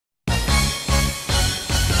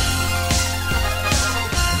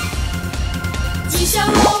笑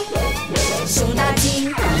容，手拿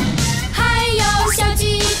金，还有小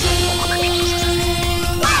鸡丁。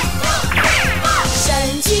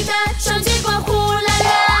神奇的双节棍，呼啦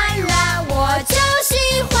啦啦，我就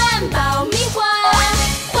喜欢爆米花。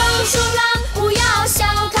黄鼠狼，不要小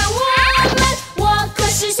看我们，我可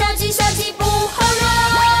是小鸡不好惹。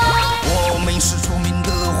我们是出名的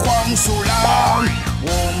黄鼠狼，我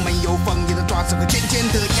们有锋利的爪子和尖尖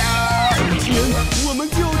的牙。今天我们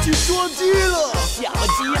就要去捉鸡了，小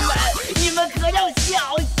鸡们，你们可要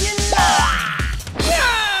小心啦！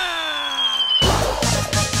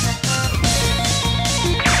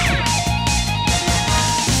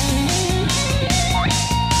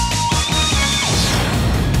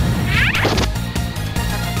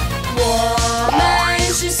我们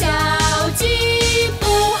是小鸡，不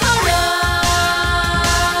好惹，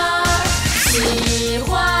喜欢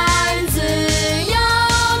自由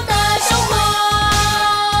的生活。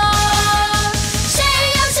谁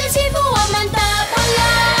要是欺负我们的朋友，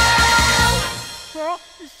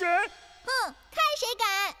谁？看谁敢！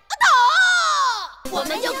打！我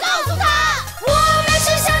们就告诉他，我们是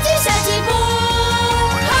小鸡，不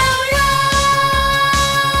好惹。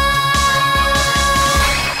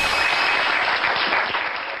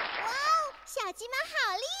哇哦，小鸡们好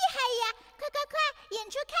厉害呀！快，演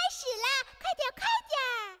出开始啦！快点！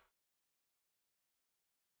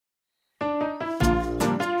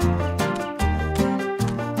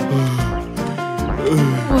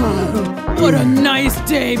 What a nice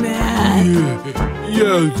day, man!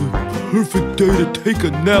 Yeah, the perfect day to take a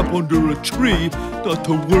nap under a tree, not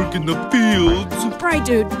to work in the fields. Right,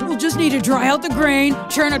 dude. We'll just need to dry out the grain,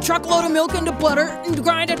 churn a truckload of milk into butter, and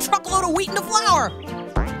grind a truckload of wheat into flour.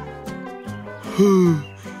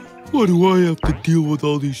 Why do I have to deal with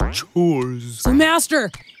all these chores? So, Master,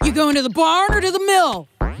 you going to the barn or to the mill?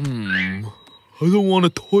 I don't want to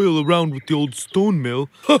toil around with the old stone mill.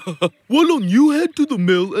 Why don't you head to the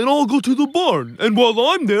mill and I'll go to the barn? And while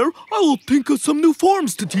I'm there, I will think of some new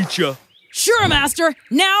forms to teach you. Sure, Master.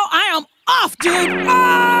 Now I am off, dude.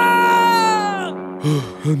 Ah!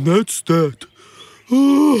 And that's that.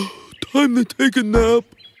 Time to take a nap.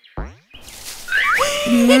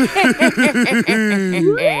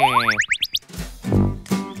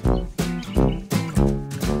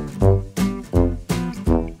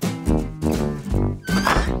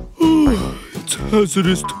 It's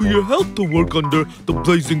hazardous to your health to work under the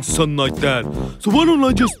blazing sun like that. So why don't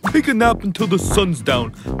I just take a nap until the sun's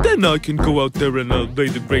down? Then I can go out there and lay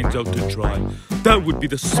the grains out to dry. That would be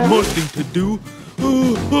the smart thing to do.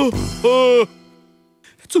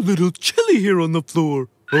 It's a little chilly here on the floor.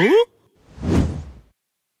 Huh?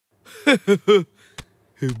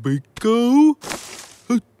 Here we go.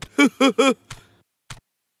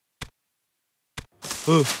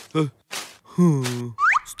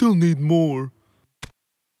 Still need more.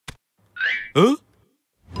 Huh?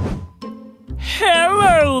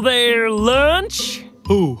 Hello there, lunch.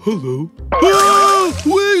 Oh, hello. Ah!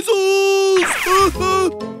 Weasels!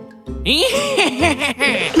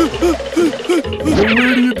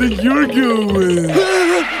 Where do you think you're going?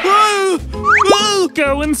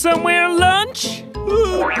 Going somewhere, lunch?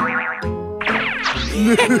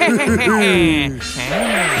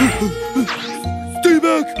 Stay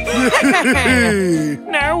back!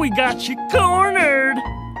 Now we got you cornered.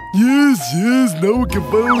 Yes, now we can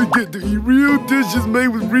finally get to eat real dishes made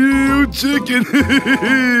with real chicken.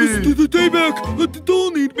 Stay back!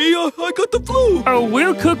 Don't eat me, I got the flu. Oh,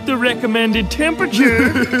 we'll cook the recommended temperature.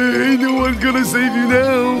 Ain't no one's gonna save you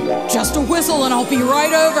now. Just a whistle and I'll be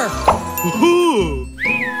right over.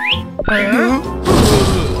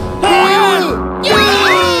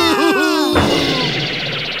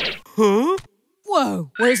 Huh? Whoa,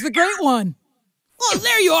 where's the great one? Oh,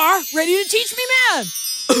 there you are, ready to teach me, man.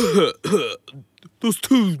 Those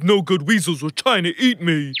two no-good weasels were trying to eat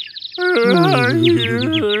me. I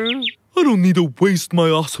don't need to waste my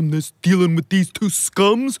awesomeness dealing with these two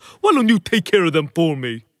scums. Why don't you take care of them for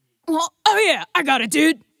me? Well, oh yeah, I got it,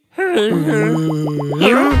 dude.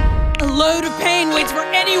 A load of pain waits for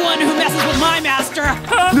anyone who messes with my master.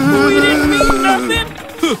 We didn't mean nothing.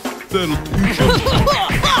 That'll teach you.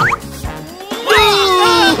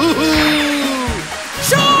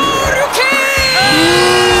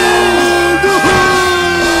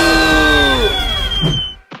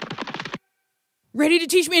 Ready to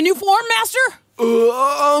teach me a new form, Master?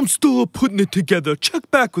 I'm still putting it together. Check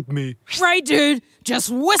back with me. Right, dude. Just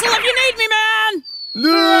whistle if you need me, man.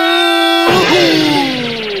 No!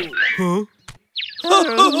 Huh?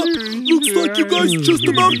 Looks like you guys just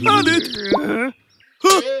about had it.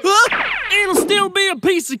 It'll still be a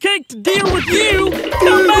piece of cake to deal with you.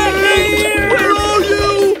 Come back here. Where are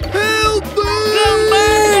you? Help me! Come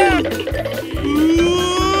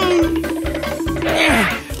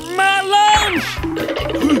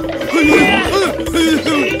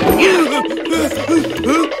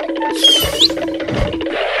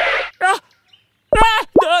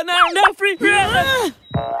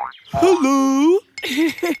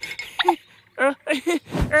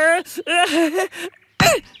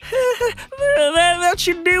don't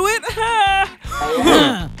you do it?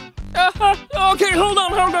 Okay, hold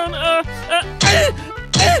on.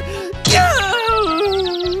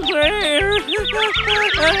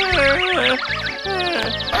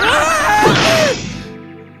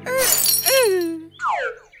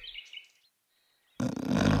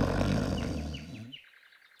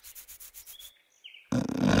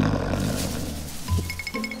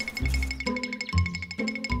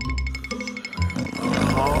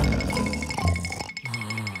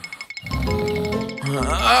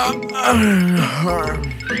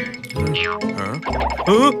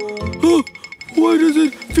 Why does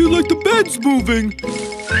it feel like the bed's moving?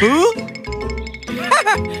 Huh?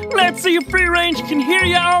 Let's see if Free Range can hear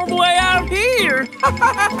you all the way out here.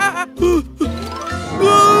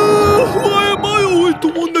 Why am I always the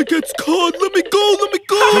one that gets caught? Let me go!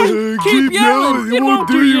 Keep yelling. It won't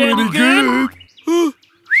do you any good.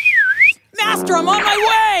 Master, I'm on my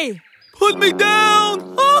way! Put me down!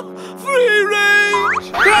 Free Range!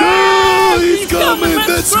 He's coming!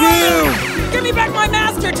 Let's scram! Give me back my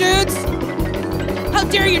master, dudes! How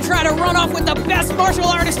dare you try to run off with the best martial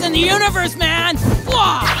artist in the universe, man!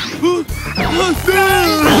 Wah!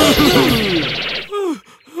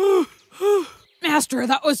 Master,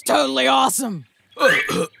 that was totally awesome!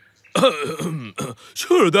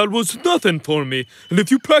 Sure, that was nothing for me. And if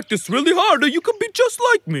you practice really hard, you can be just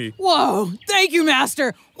like me. Whoa, thank you,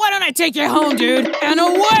 Master. Why don't I take you home, dude? And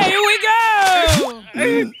away we go!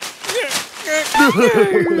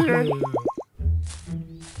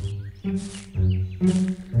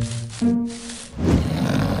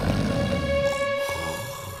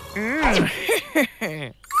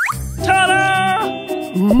 Ta-da!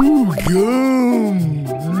 Ooh, gum!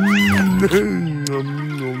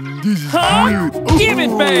 This is good. Give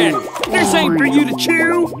it back! This ain't for you to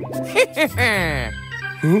chew!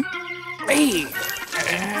 Huh? Hey!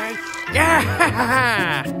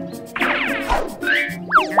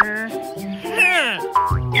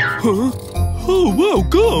 Huh? Oh, wow,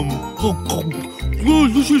 gum! Oh,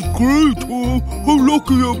 this is great! How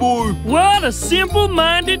lucky am I? What a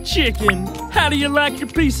simple-minded chicken! How do you like your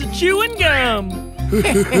piece of chewing gum? This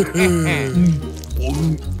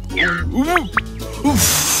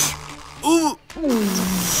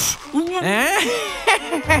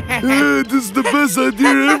is the best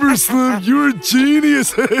idea ever, Slim. You're a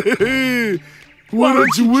genius. Why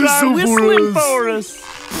don't you whistle for us?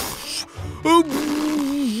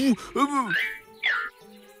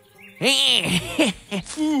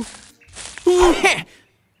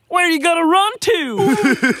 Where are you gonna run to?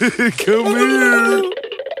 Come here.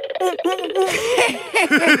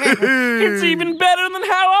 It's even better than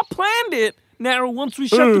how I planned it. Now, once we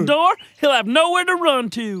shut the door, he'll have nowhere to run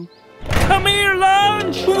to. Come here,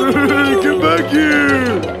 Lunch! Get back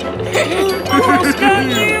here! Almost got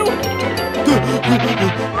you!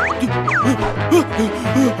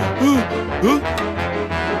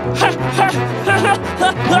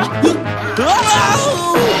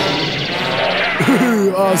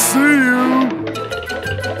 I see you!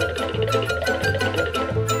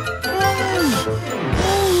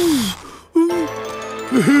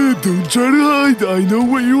 Don't try to hide, I know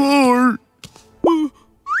where you are!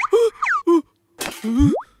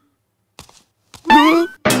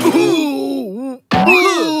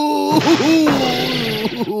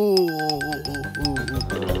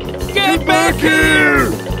 Get back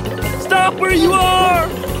here! Stop where you are!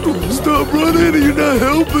 Stop running, you're not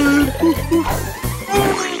helping!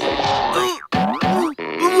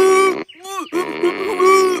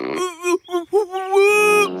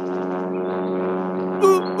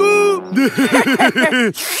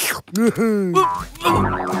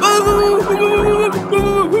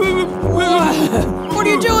 What are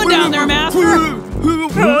you doing down there, Master?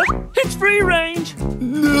 It's Free Range!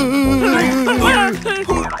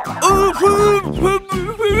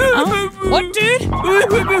 What, dude?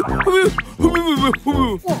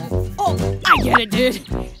 Oh, I get it, dude.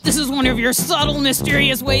 This is one of your subtle,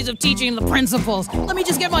 mysterious ways of teaching the principles. Let me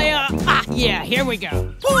just get my, yeah, here we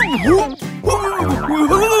go.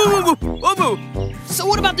 So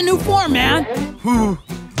what about the new form, man?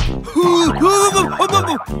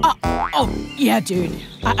 Oh, yeah, dude.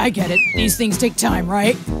 I get it. These things take time,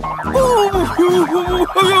 right?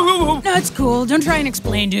 That's cool. Don't try and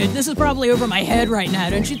explain, dude. This is probably over my head right now,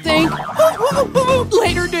 don't you think?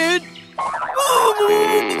 Later, dude.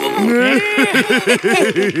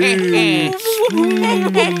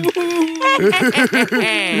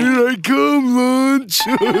 Here I come, Lunch!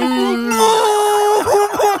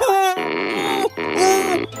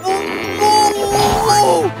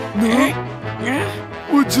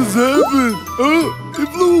 What just happened? It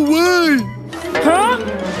flew away! Huh?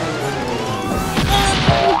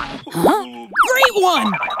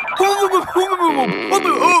 one.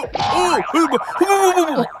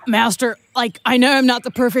 Master, I know I'm not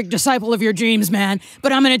the perfect disciple of your dreams, man,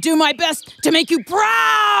 but I'm gonna do my best to make you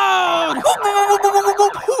proud!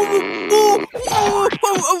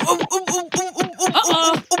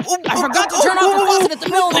 Uh-oh! I forgot to turn off the faucet at the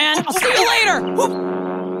mill, man! I'll see you later!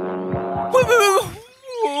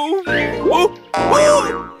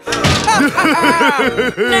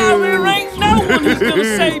 Now there ain't no one who's gonna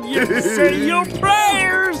save you. Say your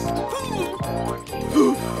prayers.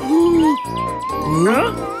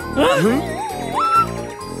 Huh?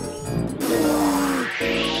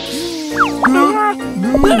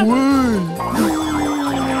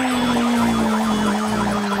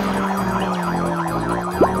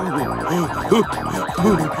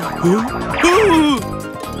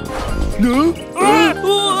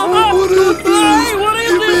 What is this? Hey, what is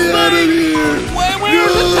Get me this out of thing? here!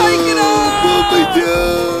 Where's it taking us? Put me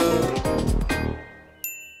down!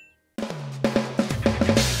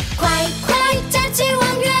 快快站起望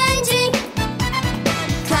远镜，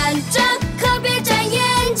看着可别眨眼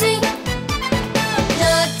睛，热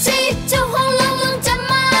气就轰隆隆加马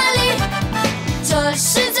力，这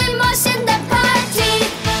是最冒险的 party。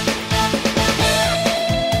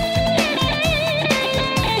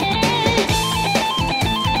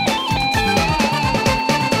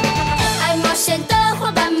爱冒险的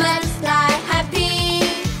伙伴们来 happy，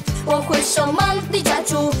 我会手猛地抓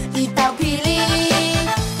住一道霹雳。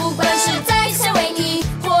 不管是在夏威夷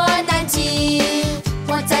或南极，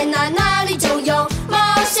我在哪里就有冒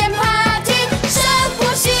险 party。深呼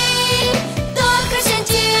吸，躲开陷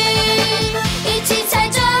阱，一起踩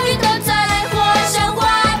着绿豆在火上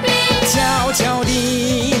滑冰。悄悄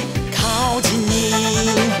地靠近你，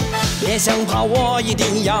别想跑，我一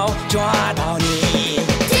定要抓到你。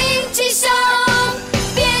挺起胸，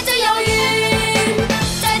别再犹豫，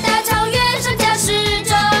在大草原上驾驶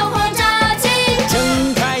着轰炸机。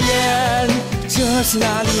睁开眼，这是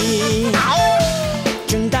哪里？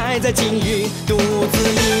正待在鲸鱼肚